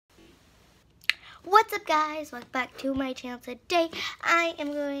What's up, guys? Welcome back to my channel. Today I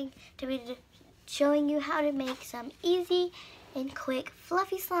am going to be showing you how to make some easy and quick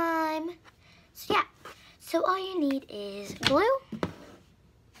fluffy slime. So yeah, so all you need is glue,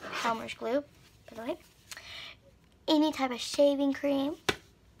 Elmer's glue, by the way, any type of shaving cream,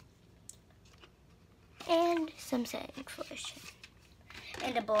 and some setting solution,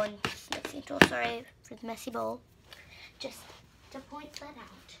 and a bowl and mixing tool. Sorry for the messy bowl. Just to point that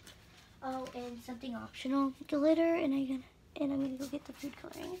out. Oh, and something optional, glitter, and I'm gonna go get the food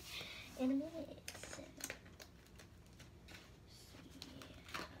coloring in a minute. So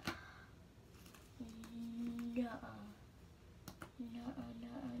yeah.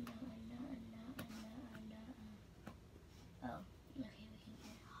 Oh, okay, we can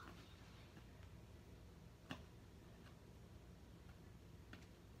get it off.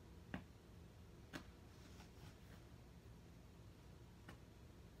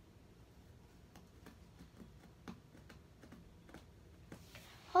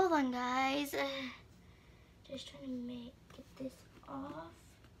 Hold on, guys. Just trying to get this off.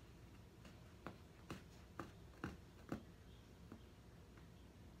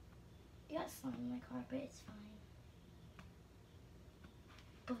 You got slime on my carpet, it's fine.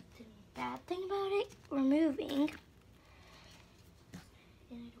 But the bad thing about it, we're moving.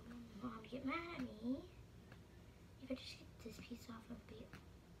 And I don't want Mom to get mad at me. If I just get this piece off, I'll be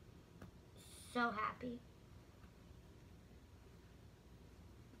so happy.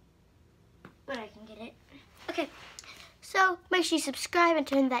 But I can get it. Okay, so make sure you subscribe and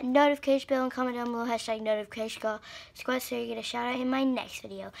turn that notification bell and comment down below #notification squad so you get a shout out in my next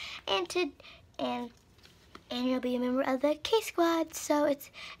video. And you'll be a member of the K Squad. So it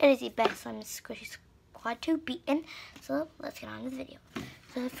is the best slime squishy squad to beat in. So let's get on to the video.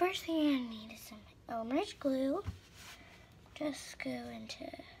 So the first thing you're gonna need is some Elmer's glue. Just go into,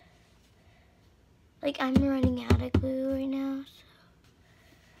 like, I'm running out of glue right now,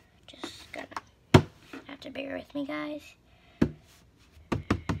 so just gonna have to bear with me, guys.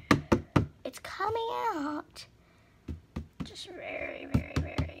 It's coming out just very, very,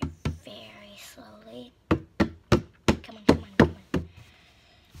 very, very slowly. Come on, come on, come on.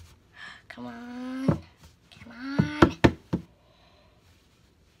 Come on, come on.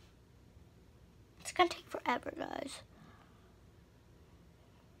 It's gonna take forever, guys.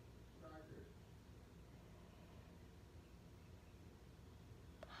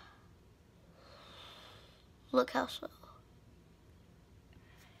 Look how slow.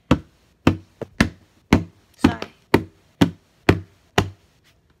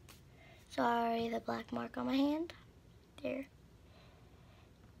 Sorry, the black mark on my hand. There.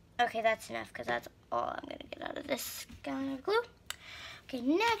 Okay, that's enough because that's all I'm going to get out of this kind of glue. Okay,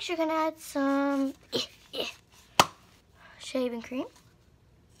 next you're going to add some shaving cream.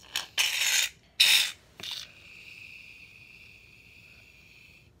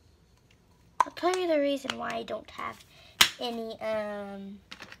 I'll tell you the reason why I don't have any,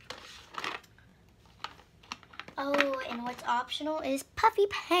 oh, and what's optional is puffy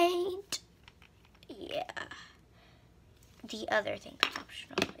paint. Yeah. The other thing that's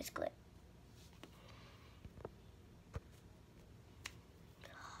optional is glit.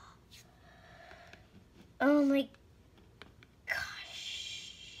 Oh my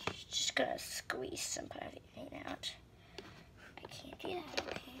gosh. Just gonna squeeze some puffy paint out. I can't do that,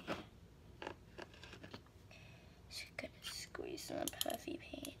 okay? Just gonna squeeze some puffy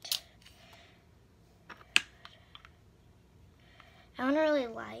paint. I want a really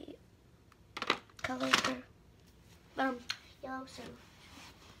light color for yellow, so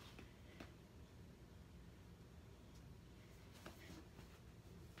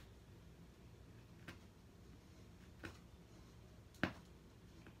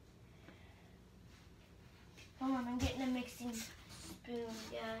hold on, I'm getting a mixing spoon,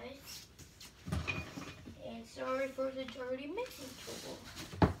 guys. And sorry for the dirty mixing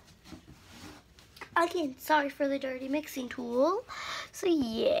tool. Again, sorry for the dirty mixing tool. So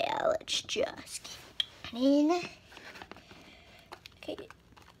yeah, let's just get in. Okay.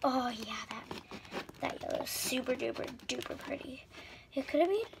 Oh yeah, that yellow is super duper duper pretty. It could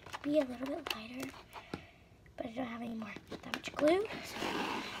be a little bit lighter, but I don't have any more that much glue. So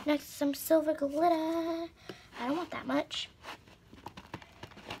next, some silver glitter. I don't want that much.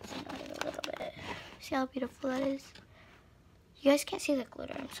 So not even a little bit. See how beautiful that is? You guys can't see the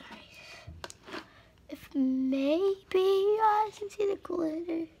glitter. I'm sorry. If maybe you guys can see the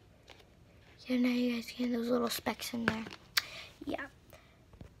glitter. Yeah, now you guys can, those little specks in there. Yeah.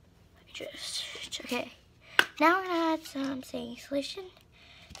 Okay. Now we're gonna add some setting solution.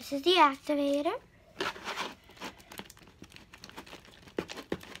 This is the activator.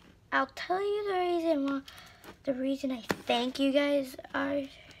 I'll tell you the reason I thank you guys are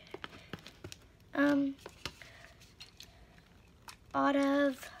out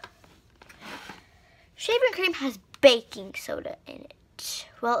of shaving cream has baking soda in it.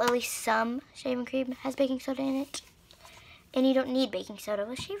 Well, at least some shaving cream has baking soda in it. And you don't need baking soda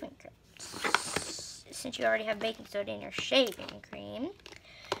with shaving cream. Since you already have baking soda in your shaving cream,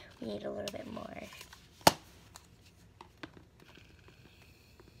 we need a little bit more.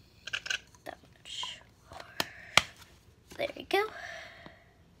 That much. There we go.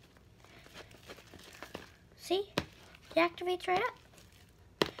 See? It activates right up.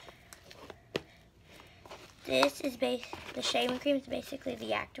 This is the shaving cream is basically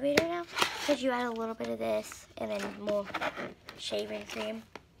the activator now. Because you add a little bit of this and then more shaving cream.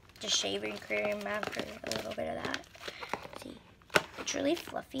 Just shaving cream after a little bit of that. See? It's really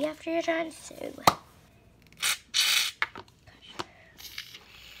fluffy after you're done, so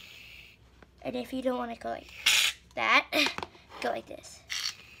and if you don't want to go like that, go like this.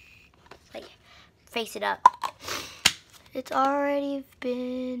 Like, face it up. It's already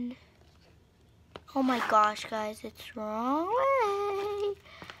been, oh my gosh, guys, it's wrong way.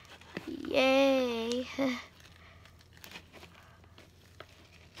 Yay.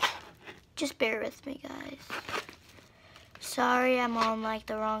 Just bear with me, guys. Sorry, I'm on like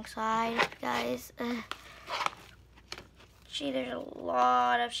the wrong side, guys. Gee, there's a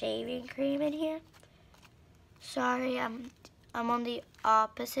lot of shaving cream in here. Sorry, I'm on the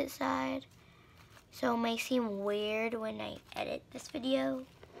opposite side. So it may seem weird when I edit this video.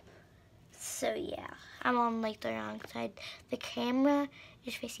 So yeah, I'm on like the wrong side. The camera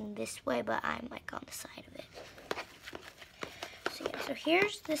is facing this way, but I'm like on the side of it. So yeah, so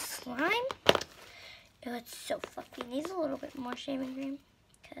here's the slime. Oh, it's so fluffy. It needs a little bit more shaving cream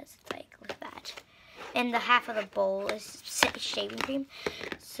because it's like, look at that. And the half of the bowl is shaving cream.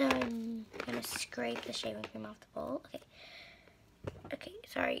 So I'm gonna scrape the shaving cream off the bowl. Okay. Okay,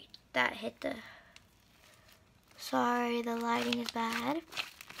 sorry, that hit the, sorry, the lighting is bad.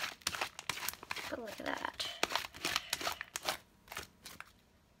 But look at that.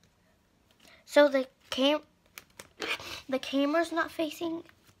 So the camera's not facing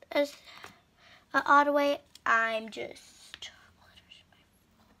as an odd way. I'm just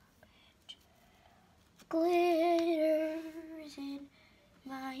glitters in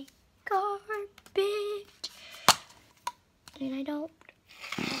my carpet, and I don't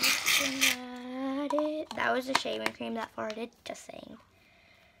at it. That was the shaving cream that farted. Just saying.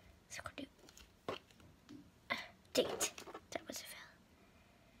 So do. Dang it. That was a fail.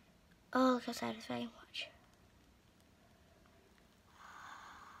 Oh, look how satisfying. Watch.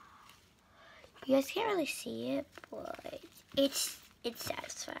 You guys can't really see it, but it's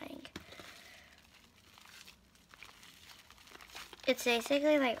satisfying. It's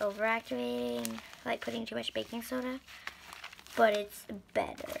basically like overactivating, like putting too much baking soda, but it's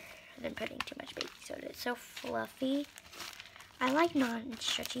better than putting too much baking soda. It's so fluffy. I like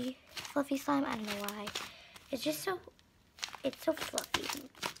non-stretchy fluffy slime. I don't know why. It's just so, it's so fluffy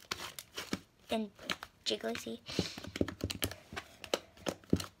and jiggly. See?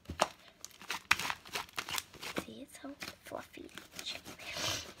 See, it's so fluffy.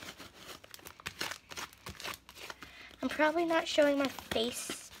 I'm probably not showing my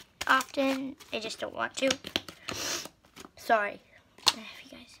face often. I just don't want to. Sorry. If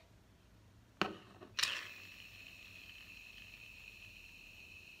you guys.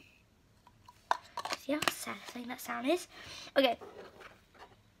 See how satisfying that sound is? Okay.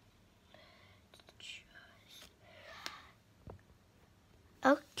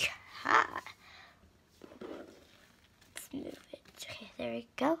 Okay. Let's move it. Okay, there we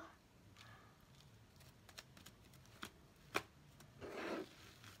go.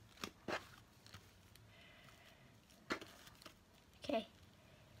 Okay.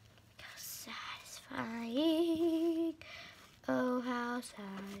 How satisfying. Oh, how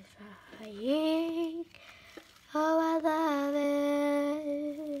satisfying. Oh, I love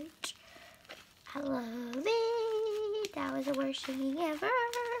it. I love it. That was the worst singing ever.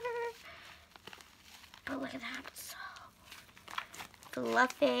 But look at that. It's so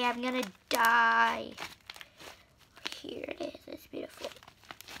fluffy. I'm gonna die. Here it is. It's beautiful.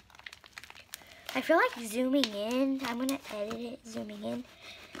 I feel like zooming in. I'm gonna edit it zooming in.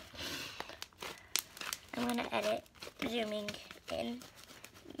 I'm gonna edit zooming in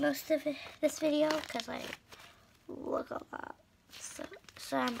most of this video because I look a lot.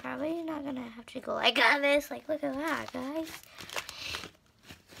 So I'm probably not gonna have to go like this. Like, look at that, guys.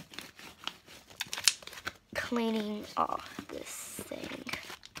 Cleaning off this thing.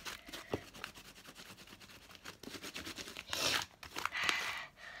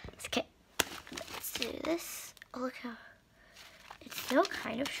 It's do this. Oh, look how it's still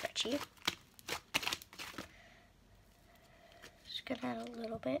kind of stretchy. Just gonna add a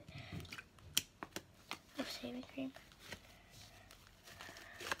little bit of shaving cream.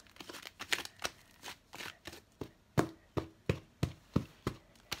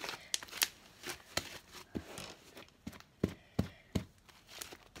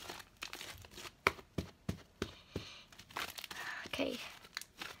 Okay,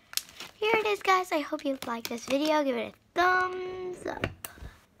 here it is, guys. I hope you liked this video. Give it a thumbs up.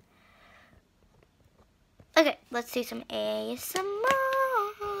 Okay, let's do some ASMR.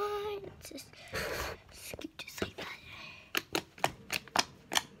 Let's just scoot just like that.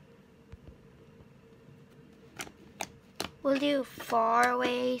 We'll do far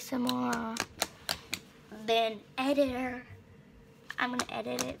away some more. Then editor. I'm gonna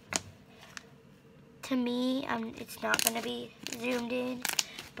edit it. To me, it's not gonna be zoomed in,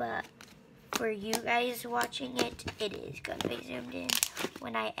 but for you guys watching it, it is gonna be zoomed in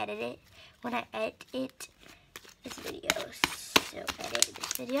when I edit it. When I edit this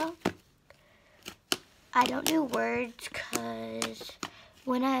video, I don't do words because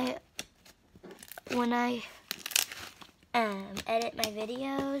when I edit my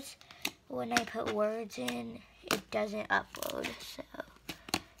videos, when I put words in, it doesn't upload, so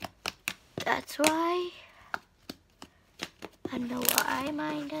that's why. I don't know why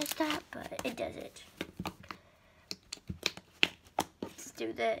mine does that, but it does it. Let's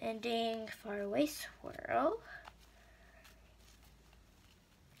do the ending far away swirl.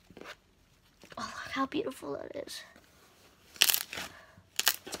 Oh, look how beautiful that is.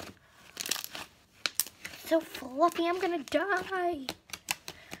 So fluffy, I'm gonna die.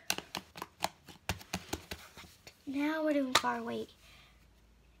 Now we're doing far away.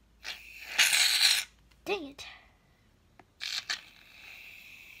 Dang it.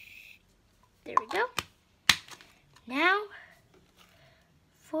 There we go. Now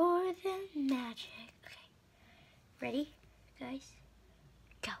for the magic. Okay. Ready, guys?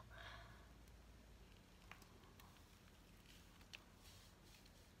 Go.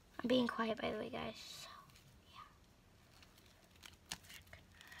 I'm being quiet, by the way, guys. So, yeah.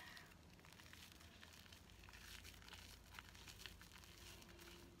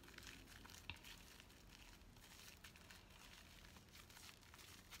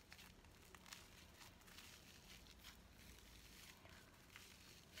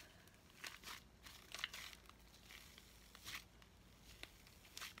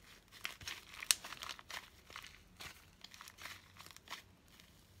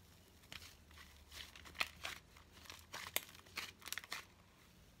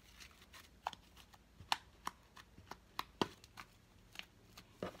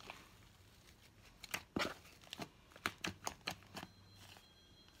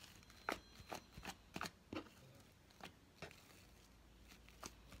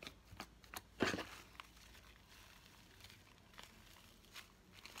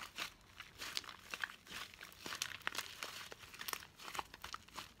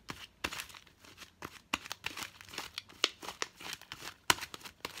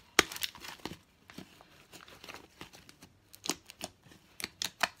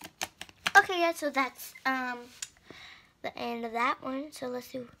 Okay, yeah, so that's the end of that one. So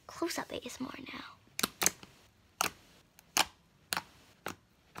let's do close-up ASMR now.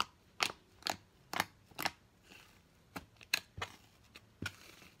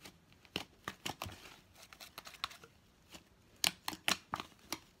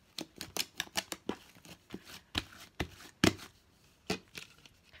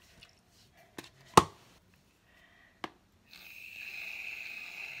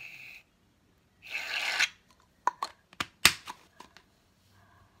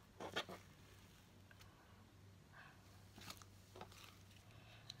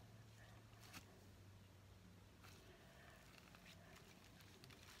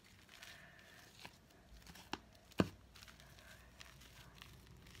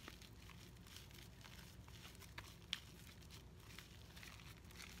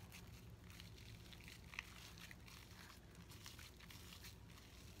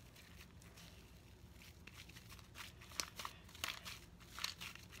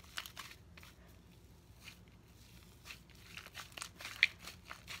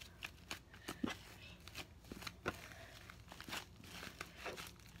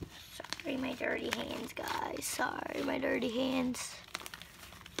 Sorry, my dirty hands, guys. Sorry, my dirty hands.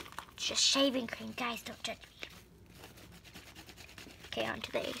 Just shaving cream, guys. Don't judge me. Okay, on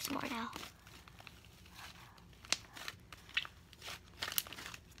to the ASMR now.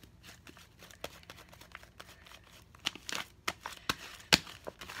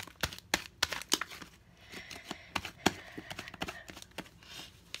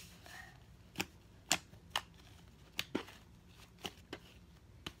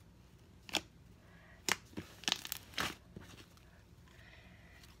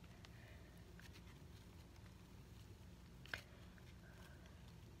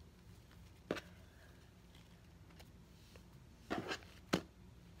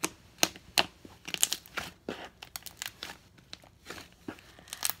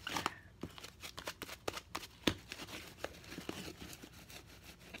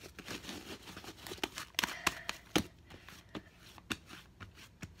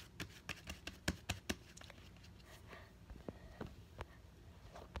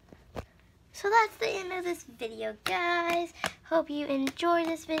 So that's the end of this video, guys. Hope you enjoyed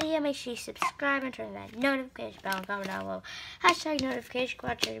this video. Make sure you subscribe and turn that notification bell and comment down below. Hashtag notification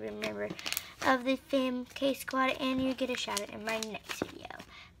squad to be a member of the FamK Squad, and you get a shout out in my next video.